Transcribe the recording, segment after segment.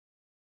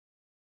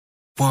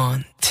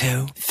1,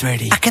 2,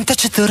 3. I can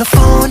touch you through the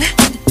phone,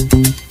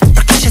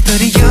 or kiss you through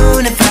the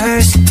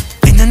universe.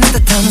 In another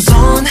time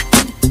zone,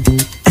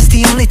 that's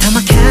the only time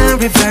I can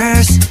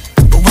reverse.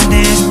 But when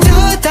there's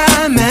two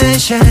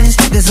dimensions,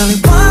 there's only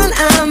one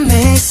I'm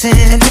missing.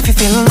 And if you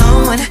feel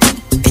alone,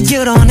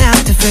 you don't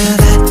have to feel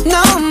that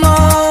no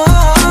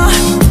more.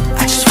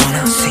 I just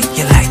wanna see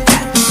you like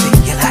that,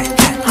 see you like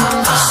that.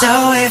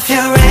 So if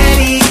you're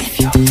ready,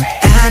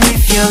 and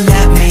if you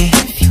let me,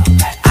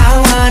 I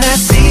wanna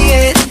see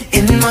it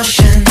in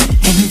motion,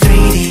 in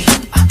 3D.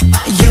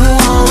 You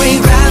won't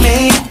regret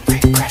me.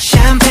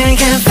 Champagne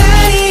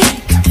confetti.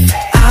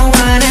 I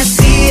wanna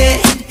see it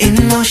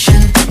in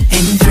motion,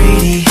 in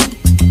 3D.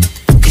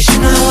 Cause you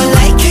know I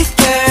like it,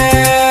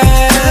 girl.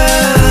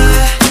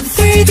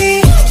 3D.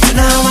 You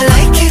know I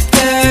like it,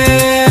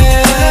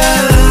 girl.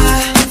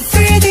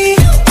 3D.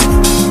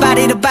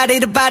 Body to body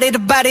to body to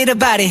body to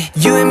body.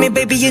 You and me,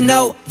 baby, you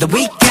know that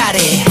we got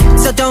it.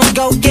 So don't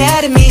go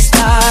getting me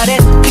started,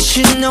 cause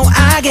you know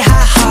I get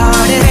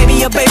hot-hearted.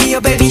 Baby, oh baby,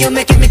 oh baby, you're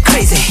making me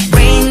crazy.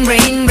 Rain,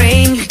 rain,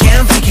 rain, you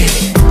can't fake it.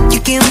 You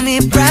give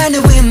me brand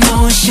new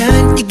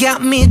emotion. You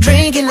got me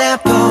drinking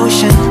that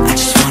potion. I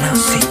just wanna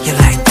see you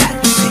like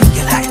that, see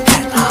you like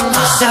that.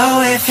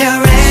 So if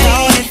you're ready,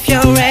 and if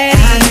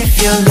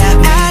you let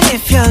me,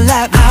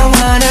 I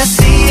wanna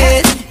see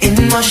it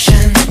in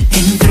motion,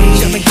 in 3D.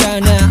 Show me girl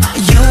now.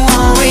 You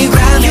won't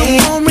regret me.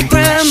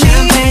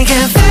 Champagne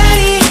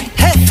confetti.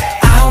 Hey,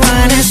 I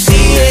wanna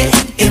see it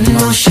in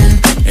motion,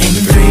 in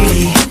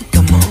 3D.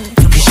 Come on,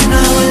 cause you know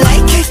I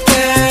like it,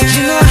 girl.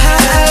 You know how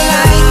I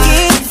like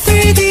it,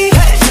 3D.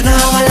 You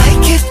know I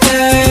like it,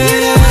 girl.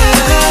 You know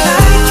how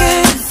I like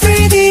it,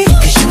 3D.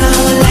 Cause you know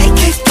I like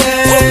it,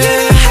 girl. You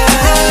know how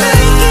I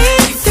like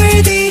it,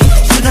 3D.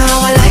 You know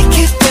I like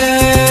it,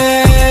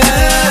 girl.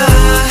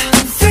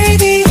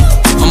 3D.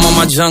 I'm on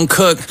my Jung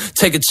Kook.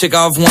 Take a chick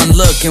off one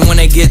look, and when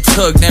they get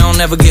took, they don't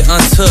ever get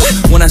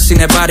untook. When I seen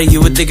that body, you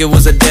would think it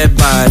was a dead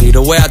body.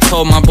 The way I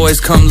told my boys,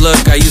 come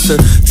look, I used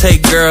to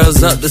take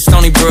girls up to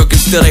Stony Brook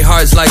and steal their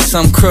hearts like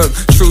some crook.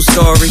 True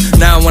story.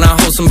 Now when I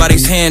hold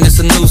somebody's hand, it's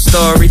a new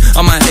story.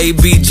 All my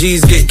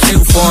ABGs get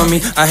cute for me.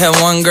 I had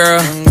one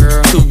girl,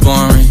 too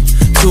boring.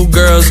 2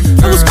 girls,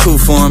 it was cool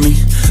for me.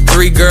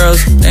 3 girls,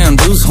 damn,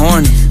 dude's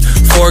horny.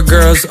 4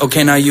 girls,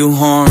 okay, now you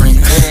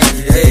whoring.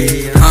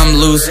 I'm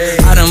loose,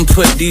 I done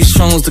put these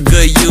songs to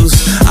good use.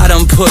 I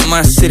done put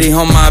my city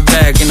on my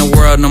back, and the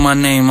world know my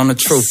name, I'm the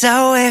truth.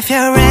 So if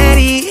you're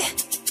ready,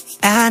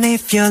 and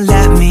if you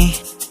let me,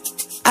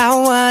 I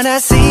wanna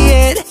see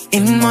it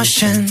in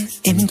motion,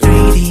 in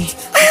 3D.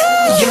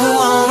 You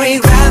won't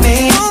regret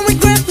me.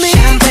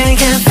 Champagne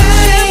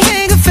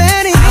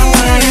confetti. I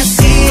wanna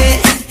see it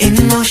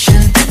in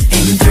motion,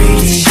 in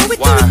 3D.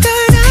 Why?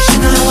 Cause you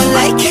know I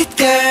like it,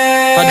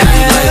 girl. Why do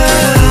you like it,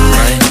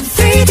 right?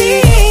 3D.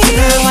 You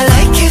know I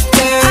like it,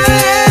 girl.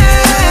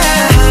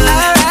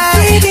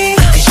 3D.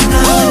 Cause you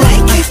know I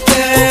like it,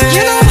 girl.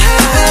 You know how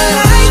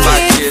I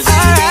like it.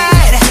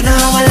 Alright. You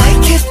know I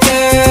like it,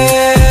 girl.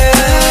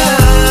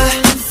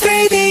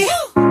 3D.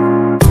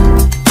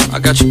 I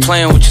got you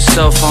playing with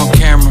yourself on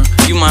camera.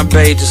 You my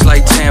babe just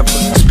like Tampa.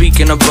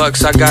 Speaking of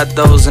bucks, I got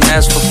those. And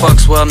as for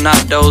fucks, well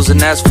not those.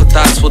 And as for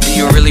thoughts, well do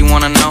you really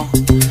wanna know?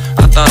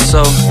 I thought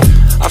so.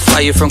 I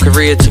fly you from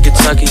Korea to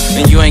Kentucky,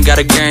 and you ain't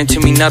gotta guarantee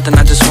me nothing.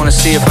 I just wanna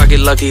see if I get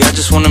lucky. I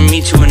just wanna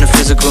meet you in the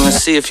physical and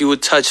see if you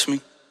would touch me.